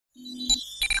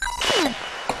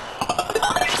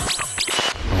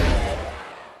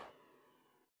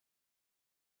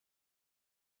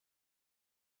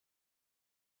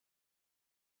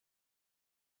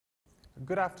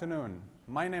Good afternoon.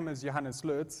 My name is Johannes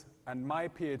Luetz, and my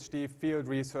PhD field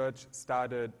research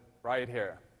started right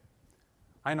here.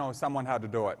 I know someone had to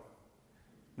do it.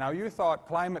 Now, you thought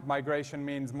climate migration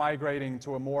means migrating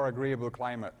to a more agreeable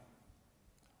climate.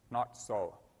 Not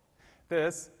so.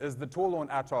 This is the Toulon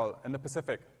Atoll in the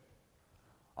Pacific.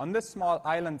 On this small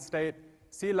island state,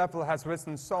 sea level has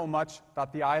risen so much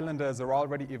that the islanders are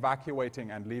already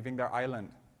evacuating and leaving their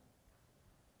island.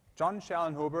 John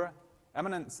Schellenhuber,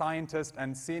 eminent scientist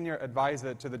and senior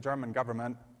advisor to the German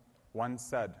government, once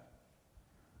said,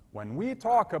 "When we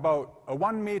talk about a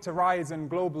 1-meter rise in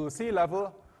global sea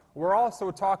level, we're also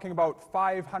talking about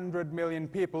 500 million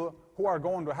people who are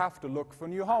going to have to look for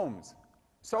new homes.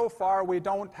 So far, we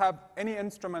don't have any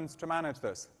instruments to manage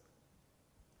this."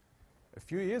 A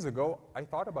few years ago, I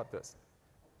thought about this.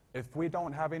 If we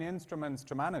don't have any instruments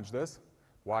to manage this,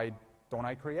 why don't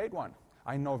I create one?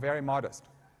 I know, very modest.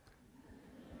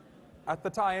 At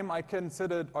the time, I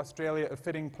considered Australia a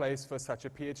fitting place for such a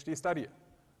PhD study.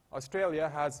 Australia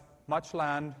has much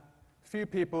land, few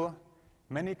people,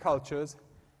 many cultures,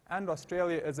 and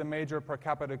Australia is a major per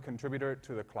capita contributor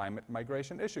to the climate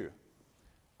migration issue.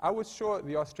 I was sure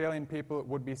the Australian people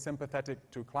would be sympathetic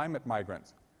to climate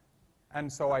migrants,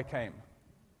 and so I came.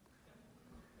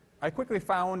 I quickly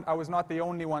found I was not the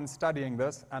only one studying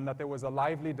this, and that there was a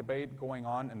lively debate going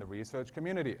on in the research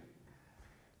community.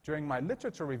 During my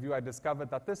literature review, I discovered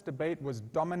that this debate was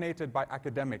dominated by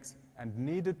academics and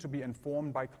needed to be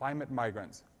informed by climate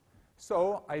migrants.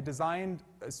 So I designed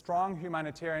a strong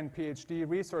humanitarian PhD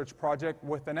research project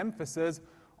with an emphasis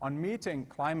on meeting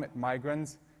climate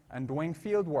migrants and doing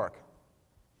field work.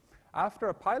 After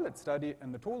a pilot study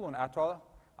in the Toulon Atoll,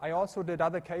 I also did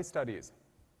other case studies.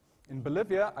 In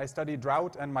Bolivia, I studied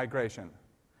drought and migration.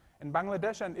 In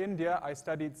Bangladesh and India, I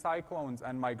studied cyclones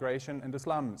and migration into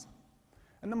slums.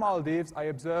 In the Maldives, I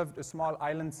observed a small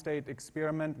island state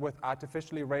experiment with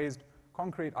artificially raised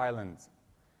concrete islands.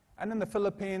 And in the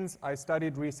Philippines, I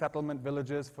studied resettlement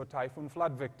villages for typhoon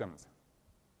flood victims.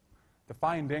 The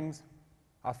findings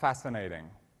are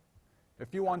fascinating.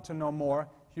 If you want to know more,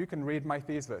 you can read my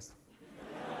thesis.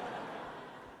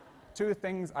 2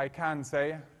 things I can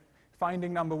say.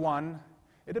 Finding number 1,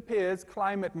 it appears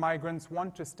climate migrants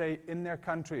want to stay in their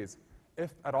countries,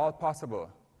 if at all possible.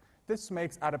 This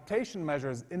makes adaptation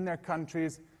measures in their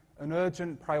countries an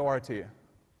urgent priority.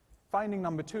 Finding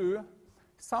number 2,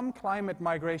 some climate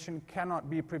migration cannot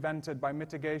be prevented by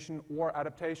mitigation or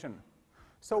adaptation.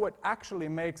 So it actually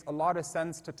makes a lot of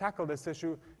sense to tackle this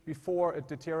issue before it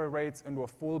deteriorates into a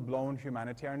full-blown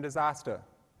humanitarian disaster.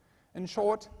 In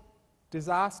short,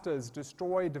 disasters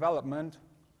destroy development,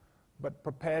 but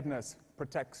preparedness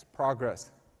protects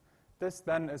progress. This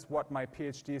then is what my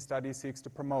PhD study seeks to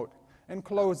promote. In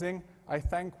closing, I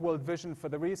thank World Vision for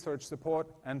the research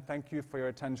support and thank you for your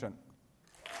attention.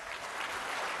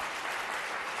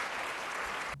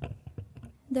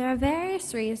 There are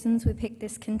various reasons we picked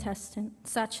this contestant,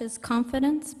 such as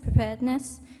confidence,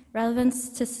 preparedness, relevance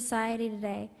to society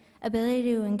today, ability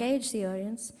to engage the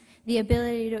audience, the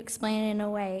ability to explain it in a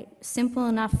way simple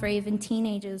enough for even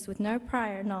teenagers with no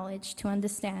prior knowledge to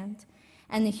understand,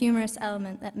 and the humorous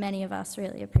element that many of us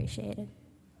really appreciated.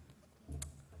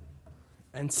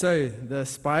 And so, the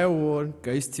ASPIRE Award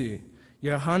goes to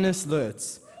Johannes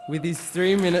Luetz with his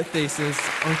 3-minute thesis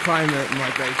on climate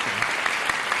migration.